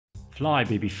Fly,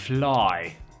 baby,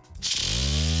 fly.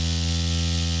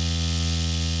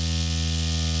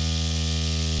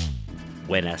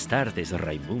 Buenas tardes,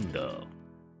 Raimundo.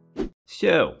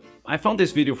 So, I found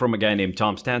this video from a guy named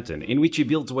Tom Stanton, in which he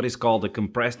builds what is called a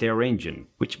compressed air engine,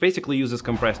 which basically uses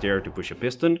compressed air to push a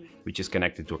piston, which is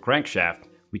connected to a crankshaft,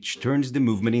 which turns the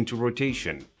movement into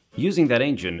rotation. Using that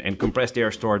engine and compressed air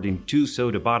stored in 2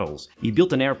 soda bottles, he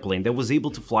built an airplane that was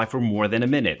able to fly for more than a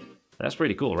minute. That's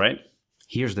pretty cool, right?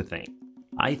 Here's the thing.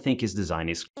 I think his design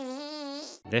is...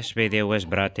 This video was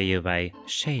brought to you by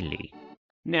Shaley.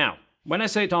 Now, when I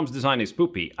say Tom's design is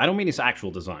poopy, I don't mean his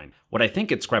actual design. What I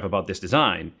think it's crap about this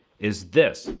design is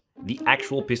this, the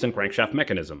actual piston crankshaft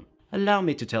mechanism. Allow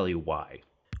me to tell you why.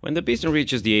 When the piston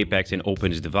reaches the apex and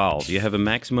opens the valve, you have a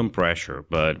maximum pressure,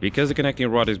 but because the connecting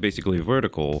rod is basically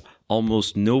vertical,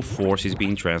 almost no force is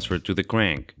being transferred to the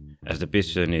crank. As the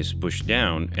piston is pushed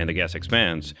down and the gas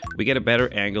expands, we get a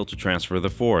better angle to transfer the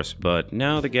force, but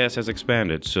now the gas has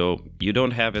expanded, so you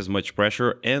don't have as much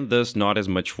pressure and thus not as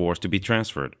much force to be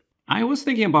transferred. I was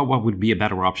thinking about what would be a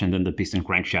better option than the piston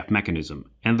crankshaft mechanism,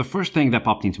 and the first thing that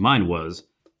popped into mind was,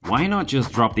 why not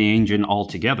just drop the engine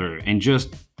altogether and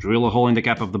just drill a hole in the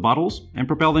cap of the bottles and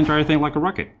propel the entire thing like a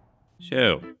rocket?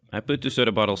 So, I put 2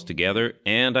 soda bottles together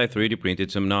and I 3D printed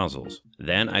some nozzles.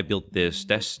 Then I built this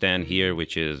test stand here,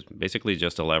 which is basically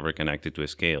just a lever connected to a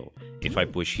scale. If I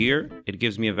push here, it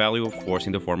gives me a value of force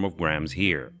in the form of grams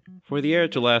here. For the air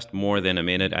to last more than a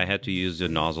minute, I had to use a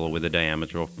nozzle with a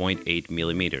diameter of 0.8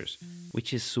 millimeters,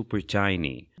 which is super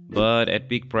tiny. But at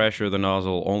peak pressure, the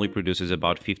nozzle only produces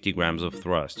about 50 grams of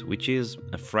thrust, which is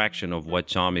a fraction of what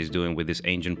Tom is doing with this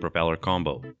engine-propeller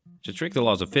combo. To trick the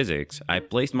laws of physics, I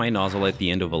placed my nozzle at the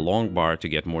end of a long bar to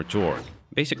get more torque.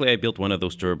 Basically, I built one of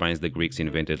those turbines the Greeks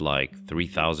invented like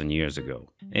 3,000 years ago.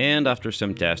 And after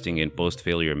some testing and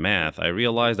post-failure math, I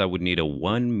realized I would need a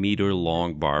 1-meter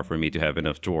long bar for me to have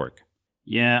enough torque.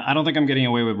 Yeah, I don't think I'm getting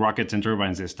away with rockets and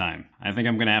turbines this time. I think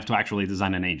I'm gonna have to actually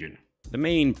design an engine. The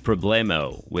main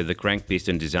problemo with the crank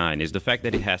piston design is the fact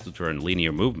that it has to turn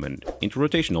linear movement into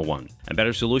rotational one. A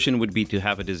better solution would be to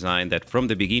have a design that from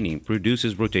the beginning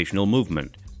produces rotational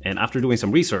movement. And after doing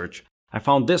some research, I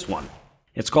found this one.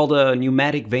 It's called a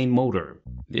pneumatic vane motor.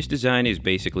 This design is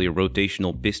basically a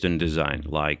rotational piston design,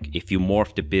 like if you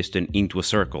morph the piston into a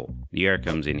circle. The air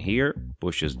comes in here,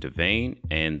 pushes the vane,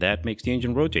 and that makes the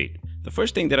engine rotate. The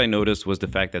first thing that I noticed was the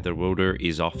fact that the rotor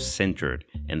is off-centered,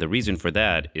 and the reason for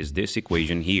that is this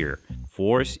equation here.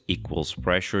 Force equals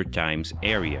pressure times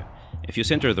area. If you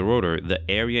center the rotor, the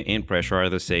area and pressure are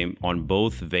the same on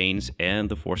both vanes and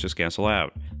the forces cancel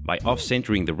out. By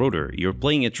off-centering the rotor, you're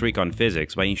playing a trick on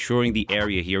physics by ensuring the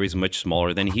area here is much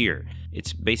smaller than here.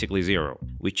 It's basically zero,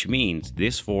 which means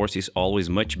this force is always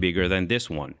much bigger than this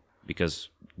one, because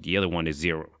the other one is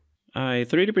zero. I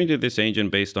 3D printed this engine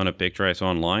based on a picture I saw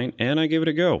online, and I gave it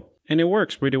a go. And it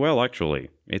works pretty well, actually.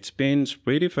 It spins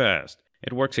pretty fast.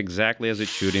 It works exactly as it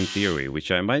should in theory, which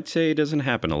I might say doesn't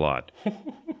happen a lot.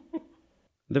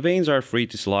 The vanes are free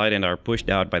to slide and are pushed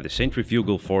out by the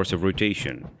centrifugal force of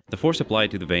rotation. The force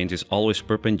applied to the vanes is always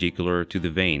perpendicular to the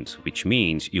vanes, which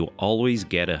means you'll always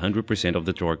get 100% of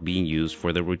the torque being used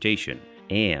for the rotation.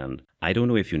 And, I don't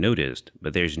know if you noticed,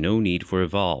 but there's no need for a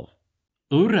valve.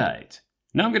 Alright.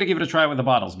 Now I'm gonna give it a try with the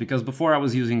bottles, because before I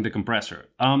was using the compressor.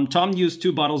 Tom used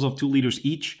 2 bottles of 2 liters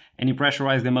each, and he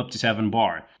pressurized them up to 7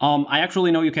 bar. I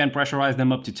actually know you can pressurize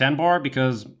them up to 10 bar,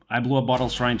 because I blew up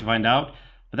bottles trying to find out,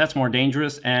 but that's more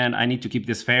dangerous, and I need to keep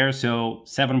this fair, so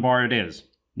 7 bar it is.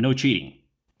 No cheating.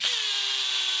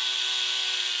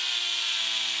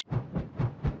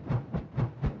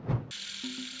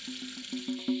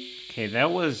 Okay,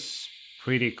 that was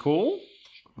pretty cool,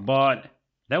 but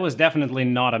that was definitely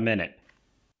not a minute.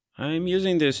 I'm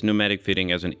using this pneumatic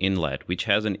fitting as an inlet, which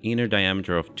has an inner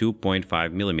diameter of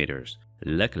 2.5 millimeters.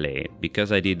 Luckily,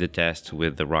 because I did the tests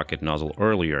with the rocket nozzle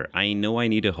earlier, I know I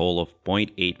need a hole of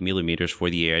 0.8 millimeters for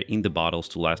the air in the bottles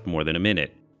to last more than a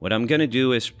minute. What I'm gonna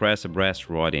do is press a brass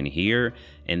rod in here,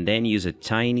 and then use a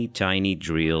tiny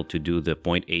drill to do the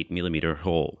 0.8 millimeter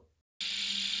hole.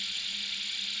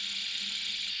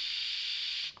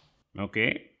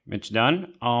 Okay, it's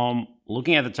done.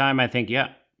 Looking at the time, I think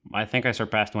I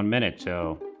surpassed 1 minute,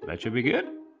 so that should be good.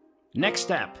 Next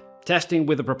step, testing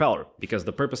with the propeller, because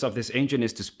the purpose of this engine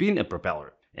is to spin a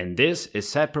propeller. And this is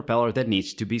said propeller that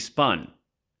needs to be spun.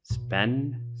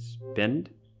 Spinned?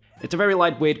 It's a very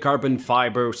lightweight carbon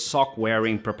fiber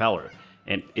sock-wearing propeller.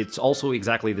 And it's also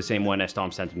exactly the same one as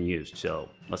Tom Stanton used, so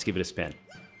let's give it a spin.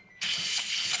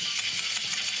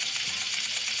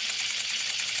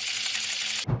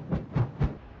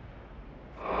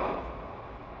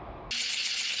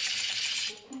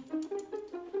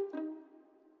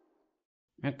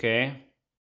 Okay.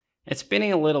 It's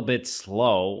spinning a little bit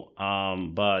slow,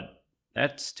 but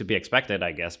that's to be expected,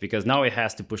 I guess, because now it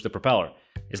has to push the propeller.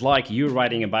 It's like you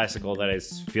riding a bicycle that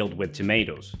is filled with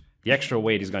tomatoes. The extra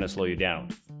weight is gonna slow you down.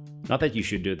 Not that you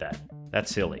should do that.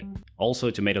 That's silly. Also,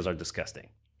 tomatoes are disgusting.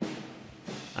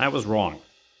 I was wrong.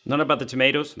 Not about the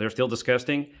tomatoes, they're still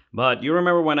disgusting, but you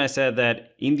remember when I said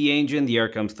that in the engine the air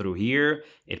comes through here,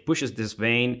 it pushes this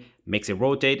vane, makes it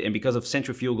rotate, and because of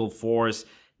centrifugal force,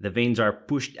 the vanes are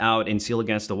pushed out and seal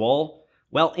against the wall?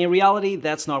 Well, in reality,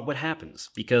 that's not what happens,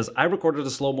 because I recorded a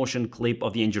slow motion clip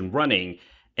of the engine running,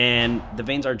 and the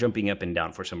vanes are jumping up and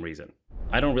down for some reason.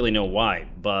 I don't really know why,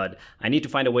 but I need to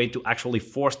find a way to actually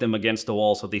force them against the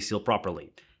wall so they seal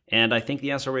properly. And I think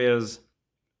the answer is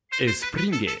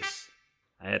springes.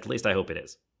 At least I hope it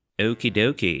is. Okie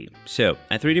dokie. So,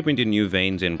 I 3D printed new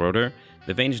vanes in Rotor.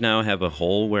 The vanes now have a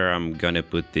hole where I'm gonna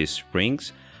put these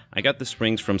springs. I got the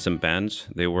springs from some bands.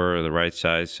 They were the right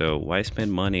size, so why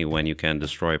spend money when you can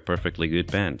destroy perfectly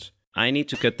good bands? I need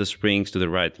to cut the springs to the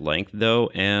right length though,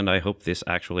 and I hope this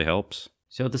actually helps.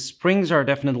 So the springs are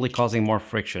definitely causing more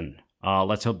friction.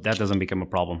 Let's hope that doesn't become a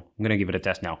problem. I'm gonna give it a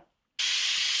test now.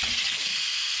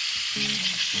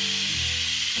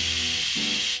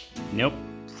 Nope,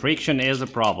 friction is a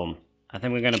problem. I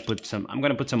think I'm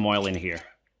gonna put some oil in here.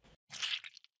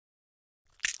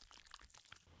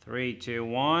 3, 2,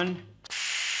 1.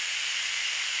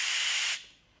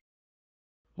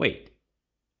 Wait,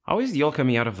 how is the oil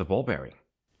coming out of the ball bearing?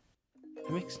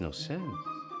 That makes no sense.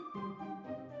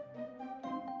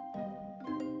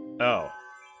 Oh,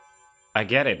 I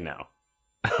get it now.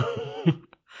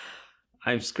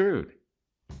 I'm screwed.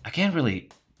 I can't really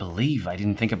believe I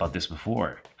didn't think about this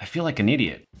before. I feel like an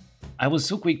idiot. I was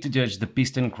so quick to judge the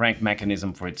piston crank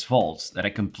mechanism for its faults that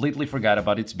I completely forgot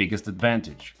about its biggest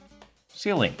advantage.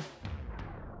 Sealing.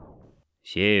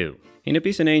 So, in a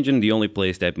piston engine, the only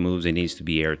place that moves and needs to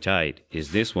be airtight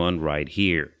is this one right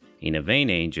here. In a vane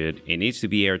engine, it needs to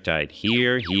be airtight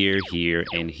here, here, here,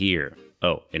 and here.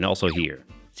 Oh, and also here.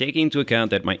 Taking into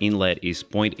account that my inlet is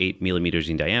 0.8 millimeters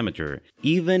in diameter,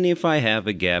 even if I have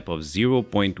a gap of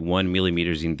 0.1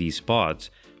 millimeters in these spots,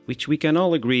 which we can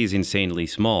all agree is insanely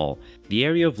small, the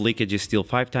area of leakage is still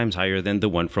 5 times higher than the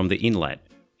one from the inlet.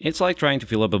 It's like trying to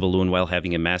fill up a balloon while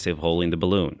having a massive hole in the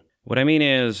balloon. What I mean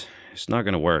is, it's not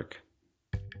gonna work.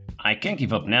 I can't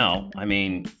give up now. I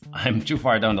mean, I'm too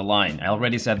far down the line. I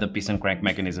already said the piston crank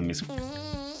mechanism is...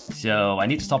 So I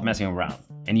need to stop messing around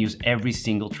and use every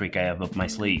single trick I have up my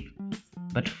sleeve.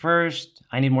 But first,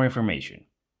 I need more information.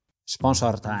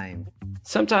 Sponsor time.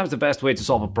 Sometimes the best way to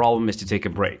solve a problem is to take a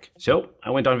break. So I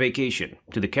went on vacation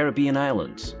to the Caribbean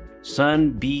islands.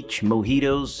 Sun, beach,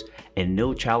 mojitos, and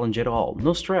no challenge at all.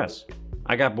 No stress.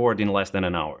 I got bored in less than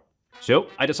an hour. So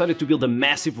I decided to build a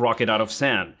massive rocket out of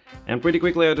sand. And pretty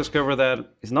quickly I discovered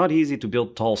that it's not easy to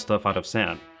build tall stuff out of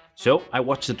sand. So I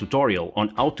watched a tutorial on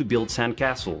how to build sand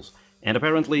castles. And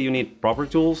apparently you need proper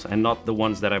tools and not the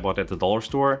ones that I bought at the dollar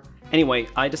store. Anyway,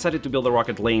 I decided to build a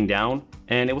rocket laying down,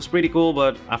 and it was pretty cool,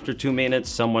 but after 2 minutes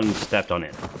someone stepped on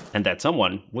it. And that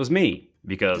someone was me,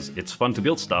 because it's fun to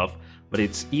build stuff, but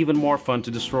it's even more fun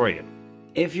to destroy it.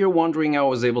 If you're wondering how I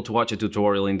was able to watch a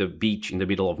tutorial in the beach in the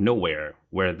middle of nowhere,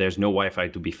 where there's no Wi-Fi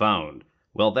to be found,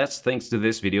 well, that's thanks to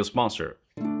this video sponsor,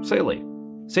 Saily.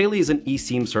 Saily is an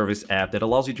eSIM service app that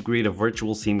allows you to create a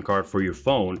virtual SIM card for your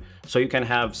phone so you can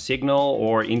have signal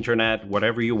or internet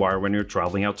whatever you are when you're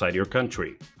traveling outside your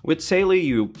country. With Saily,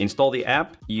 you install the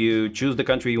app, you choose the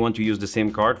country you want to use the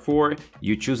SIM card for,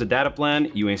 you choose a data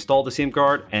plan, you install the SIM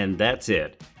card, and that's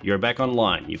it. You're back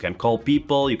online. You can call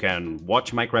people, you can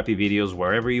watch my crappy videos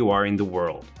wherever you are in the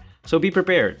world. So be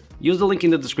prepared. Use the link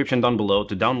in the description down below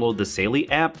to download the Saily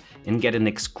app and get an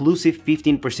exclusive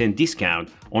 15% discount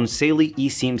on Saily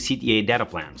eSIM CTA data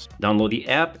plans. Download the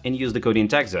app and use the code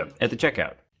INTEXA at the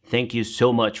checkout. Thank you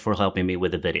so much for helping me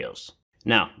with the videos.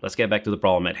 Now, let's get back to the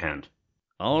problem at hand.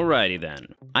 Alrighty then.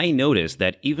 I noticed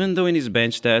that even though in his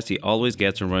bench test he always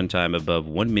gets a runtime above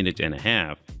 1 minute and a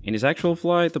half, in his actual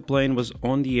flight the plane was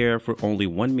on the air for only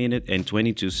 1 minute and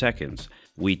 22 seconds,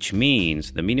 which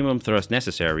means the minimum thrust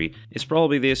necessary is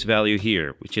probably this value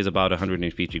here, which is about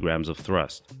 150 grams of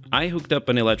thrust. I hooked up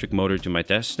an electric motor to my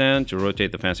test stand to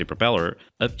rotate the fancy propeller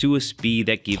up to a speed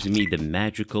that gives me the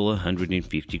magical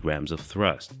 150 grams of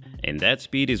thrust, and that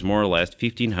speed is more or less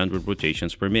 1500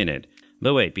 rotations per minute.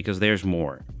 But wait, because there's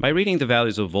more. By reading the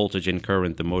values of voltage and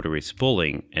current the motor is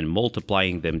pulling and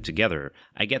multiplying them together,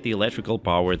 I get the electrical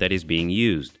power that is being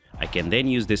used. I can then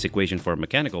use this equation for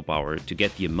mechanical power to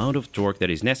get the amount of torque that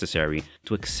is necessary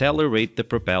to accelerate the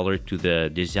propeller to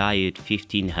the desired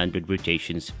 1500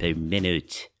 rotations per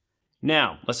minute.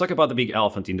 Now, let's talk about the big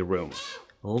elephant in the room.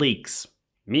 Leaks.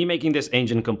 Me making this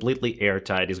engine completely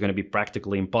airtight is going to be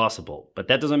practically impossible, but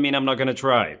that doesn't mean I'm not going to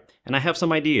try. And I have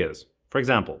some ideas. For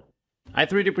example, I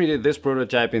 3D printed this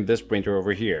prototype in this printer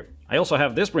over here. I also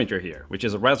have this printer here, which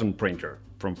is a resin printer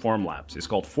from Formlabs. It's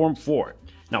called Form 4.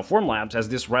 Now, Formlabs has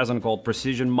this resin called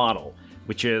Precision Model,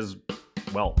 which is,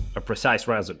 well, a precise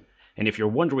resin. And if you're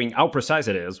wondering how precise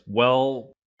it is,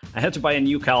 well, I had to buy a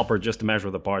new caliper just to measure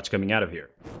the parts coming out of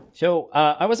here. So,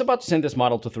 I was about to send this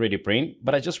model to 3D print,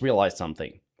 but I just realized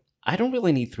something. I don't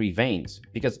really need 3 vanes,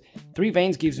 because 3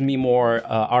 vanes gives me more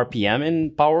RPM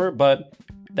and power, but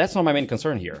that's not my main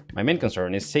concern here. My main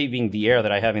concern is saving the air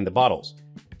that I have in the bottles.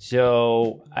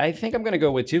 So, I think I'm gonna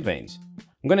go with 2 vanes.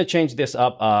 I'm gonna change this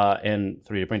up and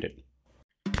 3D print it.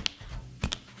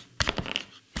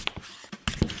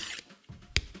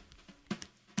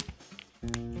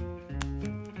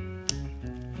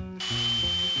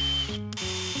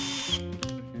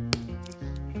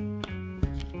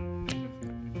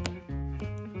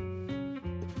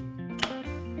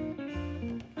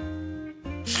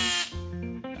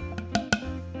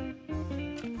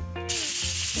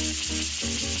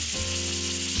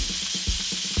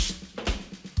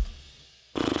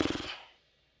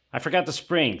 I forgot the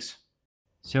springs.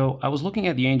 So I was looking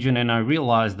at the engine and I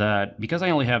realized that because I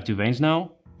only have 2 vanes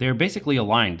now, they're basically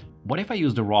aligned. What if I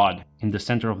use the rod in the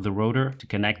center of the rotor to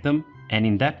connect them? And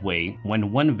in that way,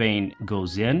 when one vane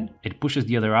goes in, it pushes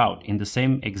the other out in the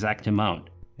same exact amount.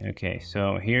 Okay,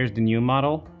 so here's the new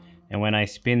model. And when I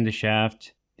spin the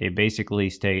shaft, they basically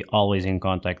stay always in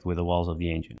contact with the walls of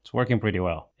the engine. It's working pretty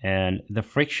well. And the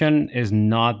friction is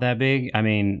not that big. I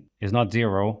mean, it's not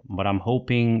 0, but I'm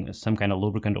hoping some kind of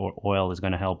lubricant or oil is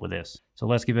going to help with this. So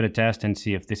let's give it a test and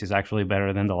see if this is actually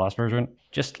better than the last version.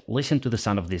 Just listen to the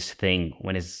sound of this thing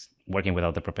when it's working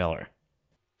without the propeller.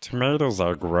 Tomatoes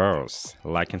are gross.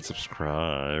 Like and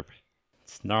subscribe.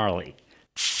 It's gnarly.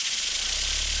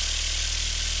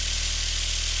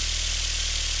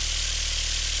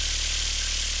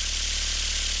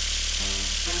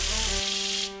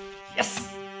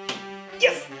 Yes!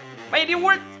 Yes! My idea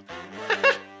worked!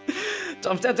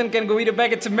 Tom Stanton can go eat a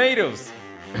bag of tomatoes!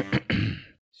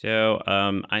 So,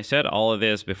 I said all of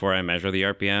this before I measured the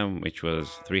RPM, which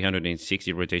was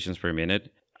 360 rotations per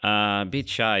minute, a bit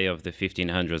shy of the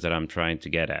 1500s that I'm trying to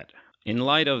get at. In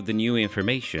light of the new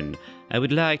information, I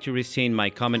would like to rescind my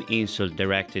common insult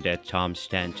directed at Tom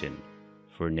Stanton.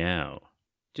 For now.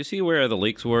 To see where the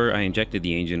leaks were, I injected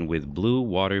the engine with blue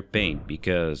water paint,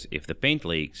 because if the paint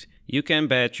leaks, you can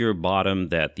bet your bottom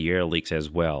that the air leaks as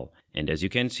well. And as you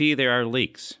can see, there are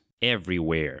leaks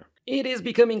everywhere. It is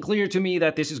becoming clear to me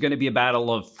that this is going to be a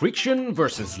battle of friction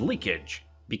versus leakage.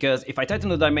 Because if I tighten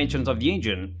the dimensions of the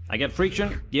engine, I get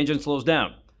friction, the engine slows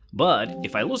down. But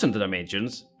if I loosen the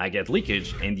dimensions, I get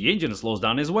leakage and the engine slows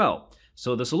down as well.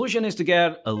 So the solution is to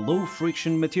get a low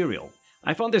friction material.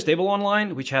 I found this table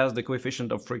online, which has the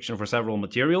coefficient of friction for several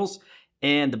materials,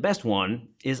 and the best one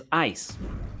is ice.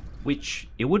 Which,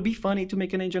 it would be funny to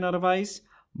make an engine out of ice,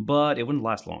 but it wouldn't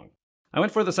last long. I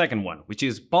went for the second one, which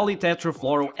is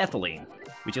polytetrafluoroethylene,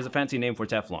 which is a fancy name for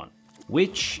Teflon,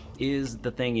 which is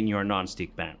the thing in your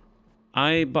non-stick pan.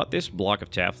 I bought this block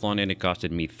of Teflon and it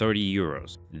costed me 30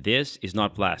 euros. This is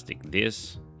not plastic,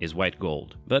 this is white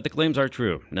gold. But the claims are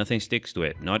true, nothing sticks to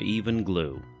it, not even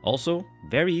glue. Also,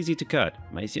 very easy to cut,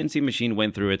 my CNC machine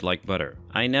went through it like butter.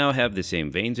 I now have the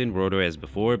same vanes and rotor as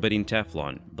before but in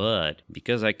Teflon, but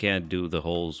because I can't do the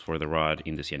holes for the rod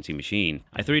in the CNC machine,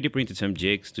 I 3D printed some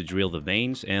jigs to drill the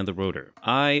vanes and the rotor.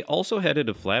 I also added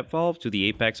a flap valve to the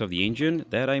apex of the engine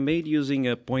that I made using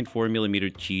a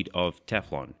 0.4mm sheet of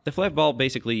Teflon. The flap valve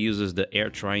basically uses the air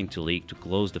trying to leak to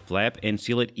close the flap and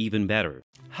seal it even better.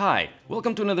 Hi,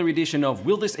 welcome to another edition of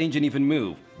Will This Engine Even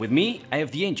Move? With me, I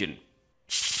have the engine.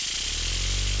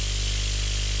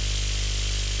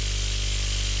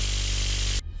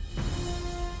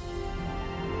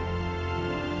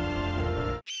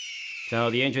 So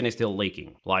the engine is still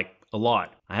leaking, like a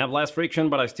lot. I have less friction,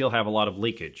 but I still have a lot of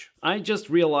leakage. I just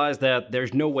realized that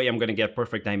there's no way I'm gonna get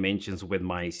perfect dimensions with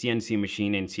my CNC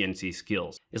machine and CNC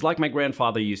skills. It's like my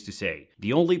grandfather used to say,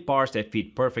 the only parts that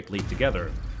fit perfectly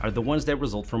together are the ones that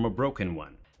result from a broken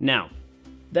one. Now,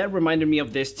 that reminded me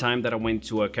of this time that I went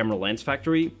to a camera lens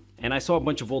factory and I saw a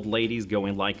bunch of old ladies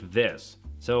going like this.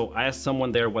 So I asked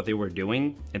someone there what they were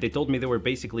doing and they told me they were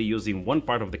basically using one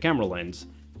part of the camera lens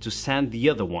to sand the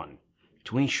other one,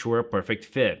 to ensure a perfect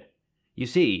fit. You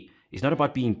see, it's not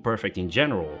about being perfect in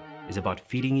general, it's about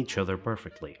fitting each other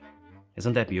perfectly.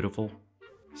 Isn't that beautiful?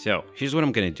 So, here's what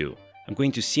I'm gonna do. I'm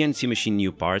going to CNC machine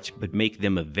new parts, but make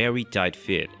them a very tight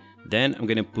fit. Then I'm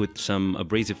gonna put some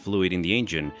abrasive fluid in the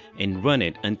engine and run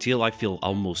it until I feel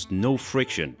almost no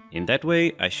friction. In that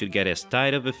way, I should get as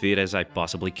tight of a fit as I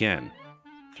possibly can.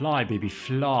 Fly, baby,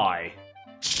 fly.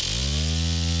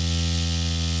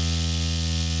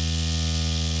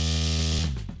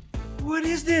 What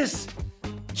is this?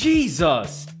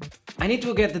 Jesus! I need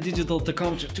to get the digital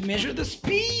tachometer to measure the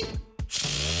speed.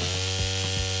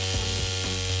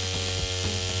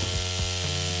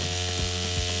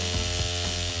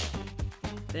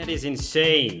 That is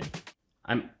insane.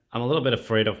 I'm a little bit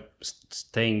afraid of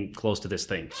staying close to this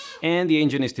thing. And the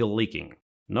engine is still leaking.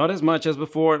 Not as much as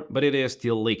before, but it is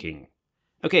still leaking.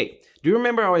 Okay, do you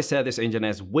remember how I said this engine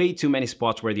has way too many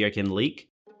spots where the air can leak?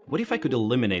 What if I could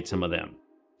eliminate some of them?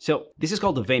 So, this is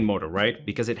called the vane motor, right?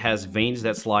 Because it has vanes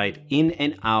that slide in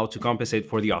and out to compensate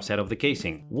for the offset of the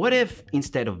casing. What if,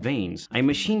 instead of vanes, I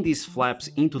machine these flaps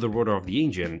into the rotor of the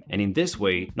engine, and in this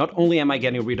way, not only am I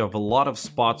getting rid of a lot of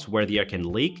spots where the air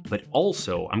can leak, but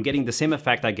also I'm getting the same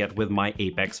effect I get with my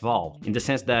apex valve, in the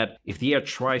sense that if the air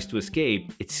tries to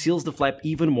escape, it seals the flap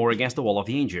even more against the wall of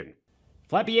the engine.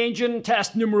 Flappy engine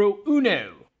test numero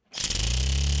uno.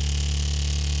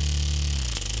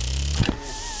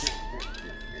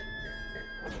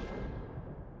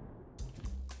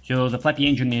 So the flappy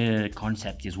engine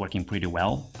concept is working pretty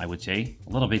well, I would say, a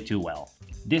little bit too well.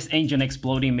 This engine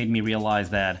exploding made me realize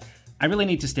that I really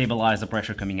need to stabilize the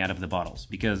pressure coming out of the bottles,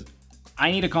 because I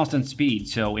need a constant speed,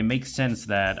 so it makes sense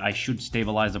that I should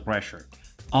stabilize the pressure.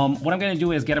 What I'm gonna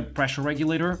do is get a pressure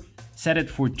regulator, set it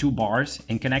for 2 bars,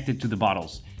 and connect it to the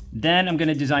bottles. Then I'm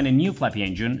gonna design a new flappy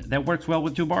engine that works well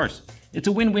with 2 bars. It's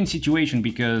a win-win situation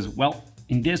because, well,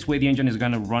 in this way the engine is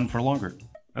gonna run for longer.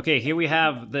 Okay, here we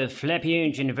have the flappy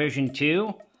engine version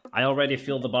 2. I already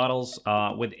filled the bottles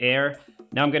with air.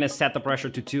 Now I'm gonna set the pressure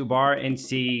to 2 bar and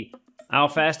see how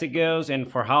fast it goes and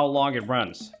for how long it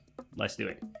runs. Let's do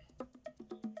it.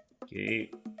 Okay,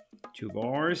 2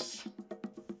 bars.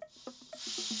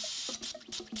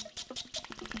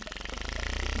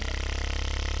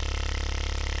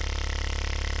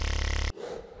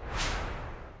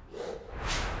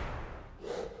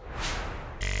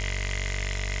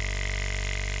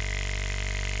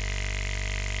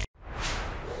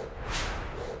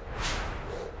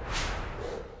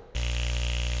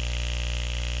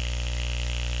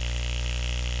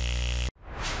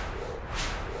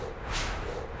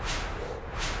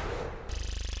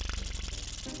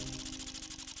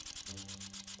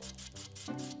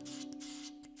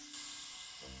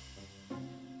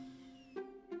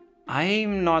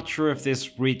 I'm not sure if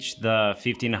this reached the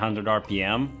 1500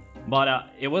 RPM,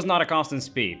 but it was not a constant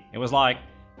speed. It was like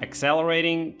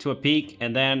accelerating to a peak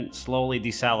and then slowly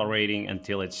decelerating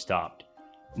until it stopped.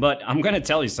 But I'm gonna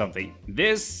tell you something,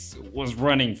 this was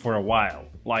running for a while.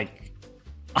 Like,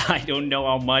 I don't know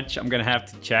how much, I'm gonna have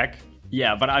to check.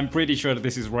 Yeah, but I'm pretty sure that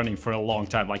this is running for a long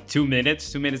time, like 2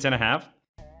 minutes, 2 minutes and a half.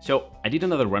 So I did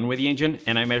another run with the engine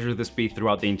and I measured the speed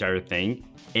throughout the entire thing,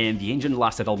 and the engine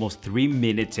lasted almost 3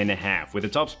 minutes and a half with a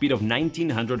top speed of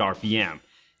 1900 RPM.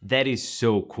 That is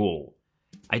so cool.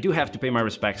 I do have to pay my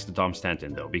respects to Tom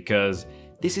Stanton though, because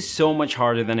this is so much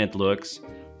harder than it looks.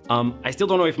 I still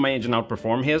don't know if my engine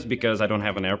outperformed his because I don't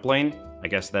have an airplane. I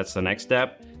guess that's the next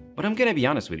step. But I'm gonna be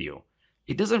honest with you,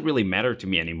 it doesn't really matter to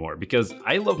me anymore because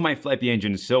I love my flappy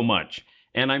engine so much,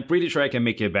 and I'm pretty sure I can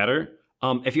make it better.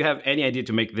 If you have any idea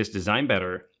to make this design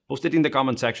better, post it in the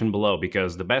comment section below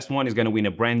because the best one is gonna win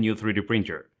a brand new 3D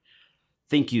printer.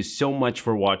 Thank you so much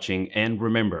for watching, and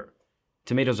remember,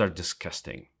 tomatoes are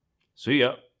disgusting. See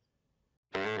ya!